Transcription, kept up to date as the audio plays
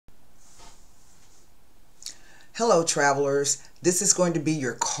Hello travelers, this is going to be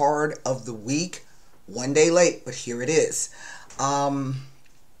your card of the week. One day late, but here it is.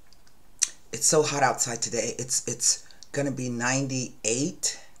 It's so hot outside today. It's going to be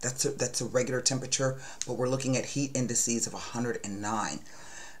 98. That's a regular temperature, but we're looking at heat indices of 109.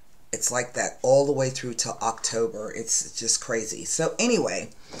 It's like that all the way through till October. It's just crazy. So anyway,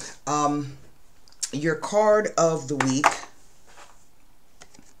 your card of the week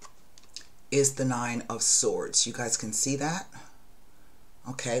is the Nine of Swords. You guys can see that?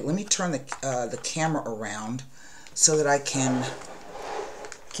 Okay, let me turn the camera around so that I can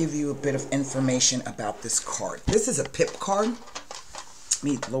give you a bit of information about this card. This is a pip card. Let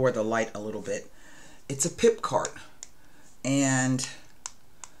me lower the light a little bit. It's a pip card. And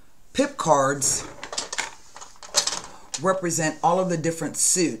pip cards represent all of the different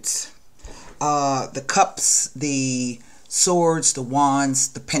suits. The cups, the swords, the wands,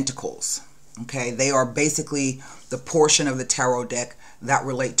 the pentacles. Okay, they are basically the portion of the tarot deck that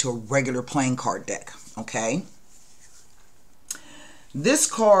relate to a regular playing card deck. Okay,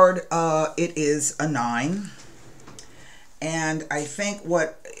 this card, it is a 9, and I think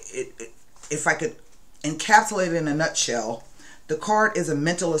if I could encapsulate it in a nutshell, the card is a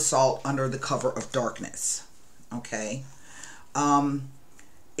mental assault under the cover of darkness. Okay,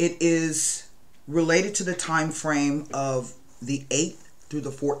 it is related to the time frame of the 8th through the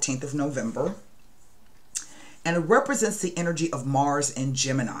 14th of November. And it represents the energy of Mars and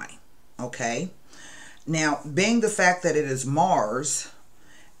Gemini. Okay. Now, being the fact that it is Mars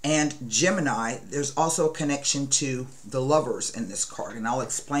and Gemini, there's also a connection to the lovers in this card. And I'll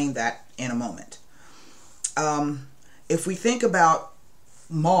explain that in a moment. If we think about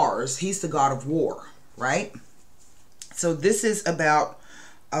Mars, he's the god of war, right? So this is about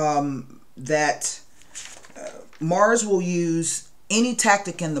Mars will use any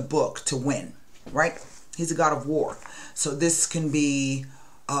tactic in the book to win, right? He's a god of war. So this can be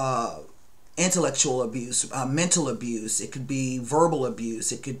intellectual abuse, mental abuse. It could be verbal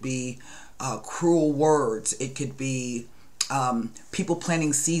abuse. It could be cruel words. It could be people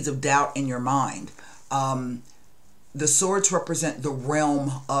planting seeds of doubt in your mind. The swords represent the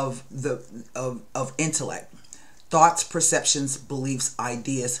realm of intellect, thoughts, perceptions, beliefs,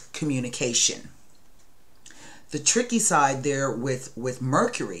 ideas, communication. The tricky side there with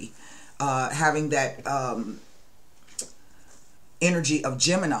Mercury, having that energy of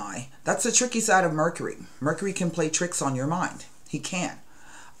Gemini, that's the tricky side of Mercury. Mercury can play tricks on your mind. He can.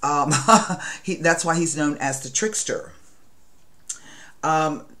 That's why he's known as the trickster.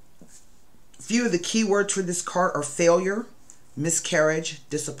 Few of the key words for this card are failure, miscarriage,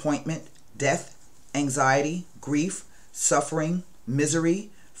 disappointment, death, anxiety, grief, suffering, misery,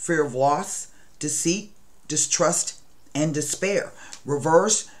 fear of loss, deceit, distrust, and despair.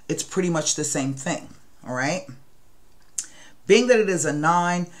 Reverse, it's pretty much the same thing. All right. Being that it is a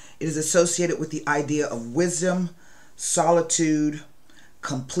 9, it is associated with the idea of wisdom, solitude,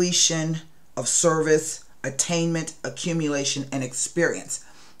 completion of service, attainment, accumulation, and experience.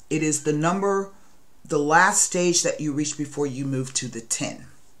 It is the number, the last stage that you reach before you move to the 10.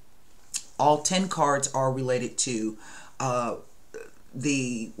 All 10 cards are related to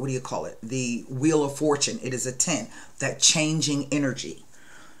the, what do you call it? The Wheel of Fortune. It is a 10, that changing energy.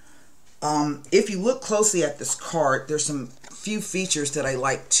 If you look closely at this card, there's some few features that I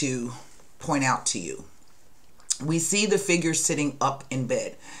like to point out to you. We see the figure sitting up in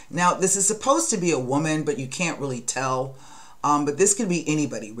bed. Now, this is supposed to be a woman, but you can't really tell. But this could be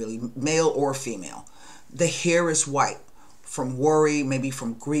anybody, really, male or female. The hair is white from worry, maybe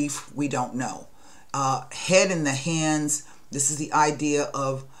from grief. We don't know. Head in the hands. This is the idea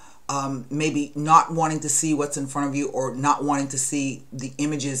of maybe not wanting to see what's in front of you, or not wanting to see the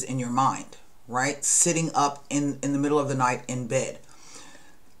images in your mind, right? Sitting up in the middle of the night in bed.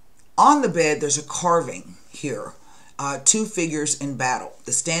 On the bed, there's a carving here. 2 figures in battle.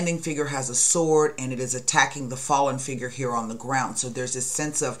 The standing figure has a sword, and it is attacking the fallen figure here on the ground. So there's this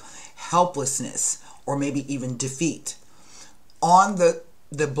sense of helplessness, or maybe even defeat. On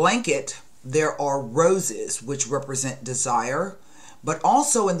the blanket, there are roses, which represent desire. But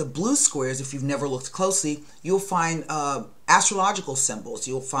also in the blue squares, if you've never looked closely, you'll find astrological symbols.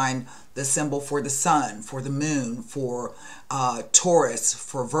 You'll find the symbol for the sun, for the moon, for Taurus,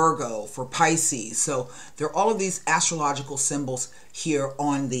 for Virgo, for Pisces. So there are all of these astrological symbols here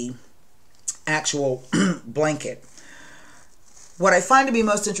on the actual blanket. What I find to be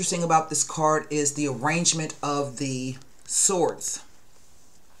most interesting about this card is the arrangement of the swords.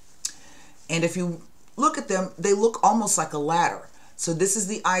 And if you look at them, they look almost like a ladder. So this is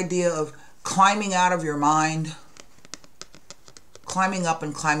the idea of climbing out of your mind, climbing up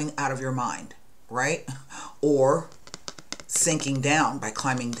and climbing out of your mind, right? or sinking down by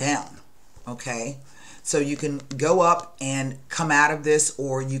climbing down. Okay? So you can go up and come out of this,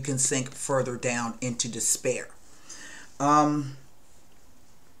 or you can sink further down into despair.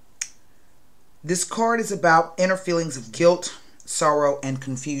 This card is about inner feelings of guilt, sorrow, and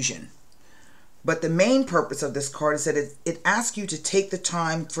confusion. But the main purpose of this card is that it asks you to take the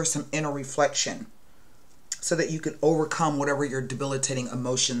time for some inner reflection so that you can overcome whatever your debilitating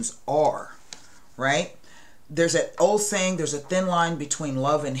emotions are, right? There's that old saying, there's a thin line between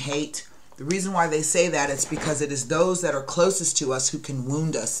love and hate. The reason why they say that is because it is those that are closest to us who can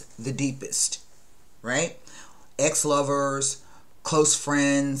wound us the deepest, right? Ex-lovers, close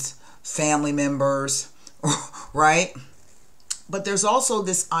friends, family members, right? But there's also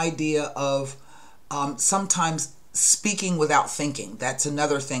this idea of sometimes speaking without thinking. That's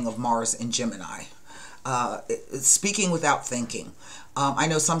another thing of Mars in Gemini. Speaking without thinking. I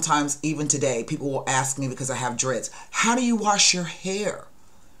know sometimes, even today, people will ask me, because I have dreads, how do you wash your hair?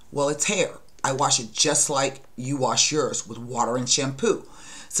 Well, it's hair. I wash it just like you wash yours, with water and shampoo.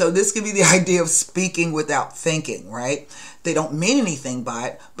 So this could be the idea of speaking without thinking, right? They don't mean anything by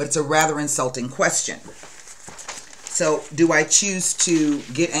it, but it's a rather insulting question. So do I choose to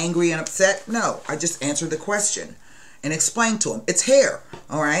get angry and upset? No, I just answer the question and explain to them. It's hair,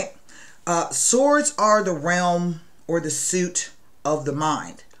 all right? Swords are the realm or the suit of the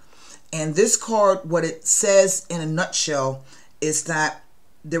mind. And this card, what it says in a nutshell, is that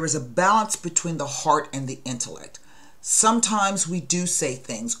there is a balance between the heart and the intellect. Sometimes we do say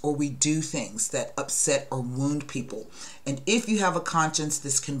things or we do things that upset or wound people. And if you have a conscience,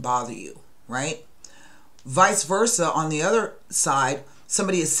 this can bother you, right? Vice versa, on the other side,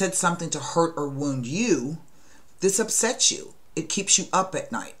 somebody has said something to hurt or wound you. This upsets you. It keeps you up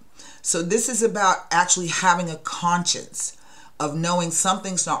at night. So this is about actually having a conscience of knowing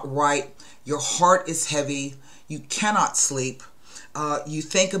something's not right. Your heart is heavy. You cannot sleep. You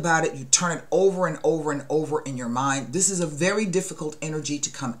think about it. You turn it over and over and over in your mind. This is a very difficult energy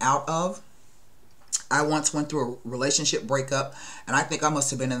to come out of. I once went through a relationship breakup, and I think I must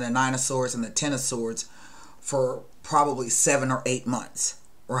have been in the 9 of Swords and the 10 of Swords for probably 7 or 8 months,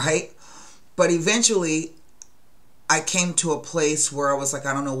 right? But eventually, I came to a place where I was like,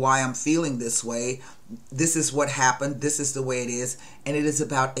 I don't know why I'm feeling this way. This is what happened. This is the way it is. And it is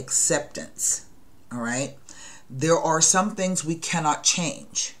about acceptance, all right? There are some things we cannot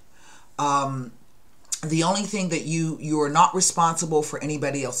change. The only thing that you are not responsible for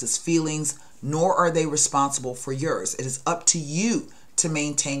anybody else's feelings, nor are they responsible for yours. It is up to you to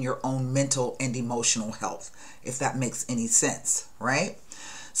maintain your own mental and emotional health, if that makes any sense, right?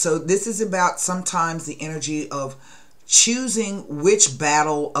 So this is about sometimes the energy of choosing which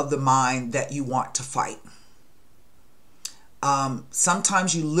battle of the mind that you want to fight.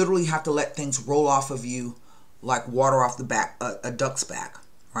 Sometimes you literally have to let things roll off of you like water off the back, a duck's back,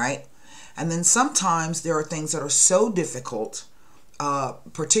 right? And then sometimes there are things that are so difficult,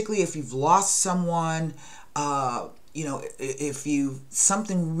 particularly if you've lost someone, you know, if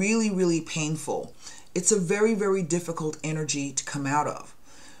something really, really painful. It's a very, very difficult energy to come out of.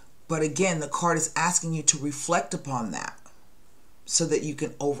 But again, the card is asking you to reflect upon that so that you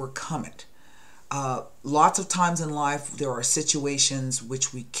can overcome it. Lots of times in life, there are situations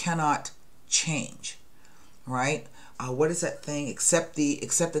which we cannot change, right? What is that thing? Accept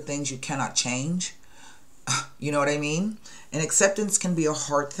the things you cannot change. You know what I mean? And acceptance can be a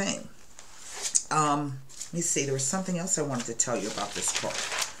hard thing. Let me see. There was something else I wanted to tell you about this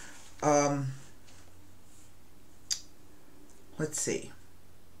card. Let's see.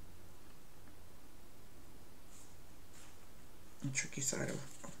 The tricky side of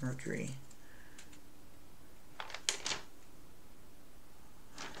Mercury.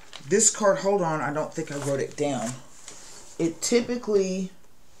 This card, hold on, I don't think I wrote it down. It typically,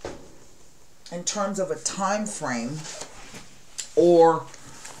 in terms of a time frame or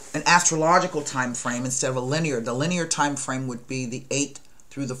an astrological time frame instead of a linear, the linear time frame would be the 8th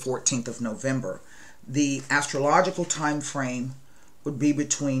through the 14th of November. The astrological time frame would be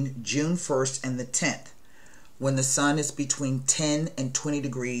between June 1st and the 10th, when the sun is between 10 and 20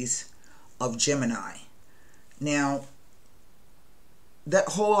 degrees of Gemini. Now, that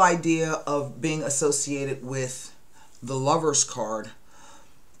whole idea of being associated with the Lover's card,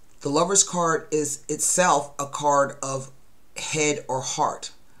 the Lover's card is itself a card of head or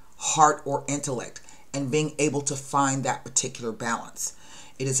heart or intellect, and being able to find that particular balance.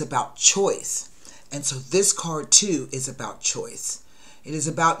 It is about choice. And so this card too is about choice. It is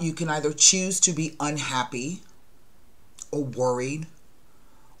about, you can either choose to be unhappy or worried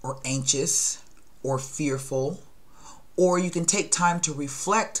or anxious or fearful, or you can take time to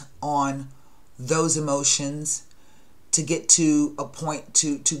reflect on those emotions, to get to a point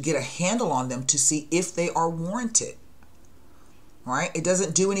to get a handle on them, to see if they are warranted. Right? It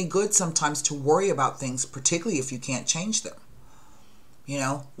doesn't do any good sometimes to worry about things, particularly if you can't change them. You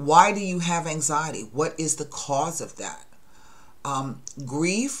know, why do you have anxiety? What is the cause of that?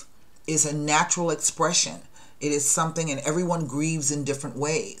 Grief is a natural expression. It is something, and everyone grieves in different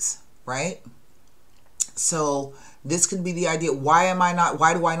ways, right? So this could be the idea. Why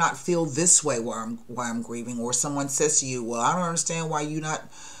do I not feel this way while I'm grieving? Or someone says to you, well, I don't understand why you not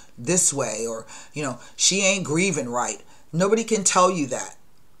this way, or, you know, she ain't grieving right. Nobody can tell you that.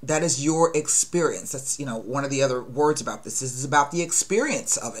 That is your experience. That's, you know, one of the other words about this is about the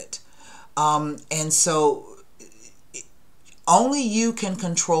experience of it. And so only you can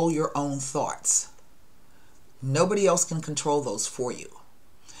control your own thoughts. Nobody else can control those for you.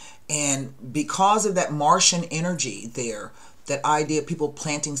 And because of that Martian energy there, that idea of people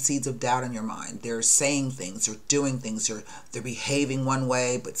planting seeds of doubt in your mind, they're saying things, they're doing things, they're behaving one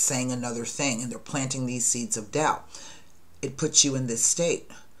way but saying another thing, and they're planting these seeds of doubt. It puts you in this state.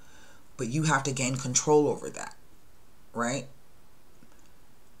 But you have to gain control over that, right?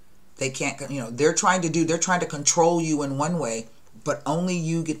 They can't, you know, they're trying to control you in one way, but only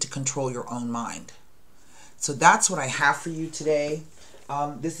you get to control your own mind. So that's what I have for you today.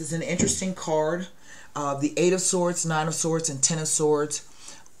 This is an interesting card. The 8 of Swords, 9 of Swords, and 10 of Swords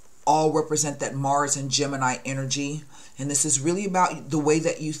all represent that Mars and Gemini energy. And this is really about the way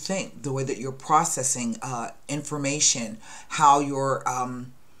that you think, the way that you're processing information, how you're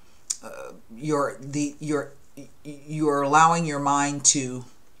allowing your mind to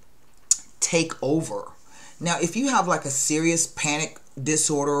take over. Now, if you have like a serious panic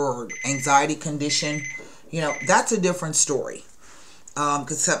disorder or anxiety condition, you know, that's a different story.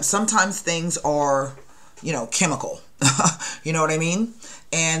 Because sometimes things are, you know, chemical. You know what I mean?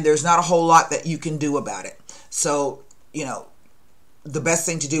 And there's not a whole lot that you can do about it. So, you know, the best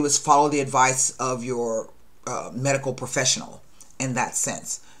thing to do is follow the advice of your medical professional in that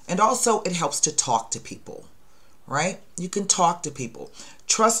sense. And also, it helps to talk to people, right? You can talk to people.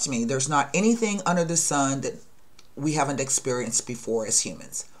 Trust me, there's not anything under the sun that we haven't experienced before as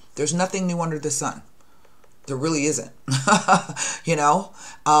humans. There's nothing new under the sun. There really isn't. You know,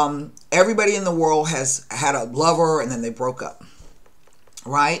 everybody in the world has had a lover and then they broke up,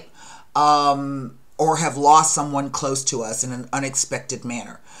 right? Or have lost someone close to us in an unexpected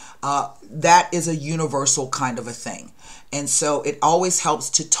manner. That is a universal kind of a thing. And so it always helps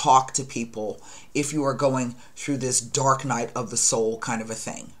to talk to people if you are going through this dark night of the soul kind of a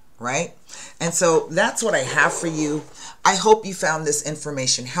thing, right? And so that's what I have for you. I hope you found this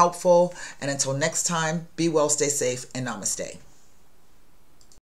information helpful. And until next time, be well, stay safe, and namaste.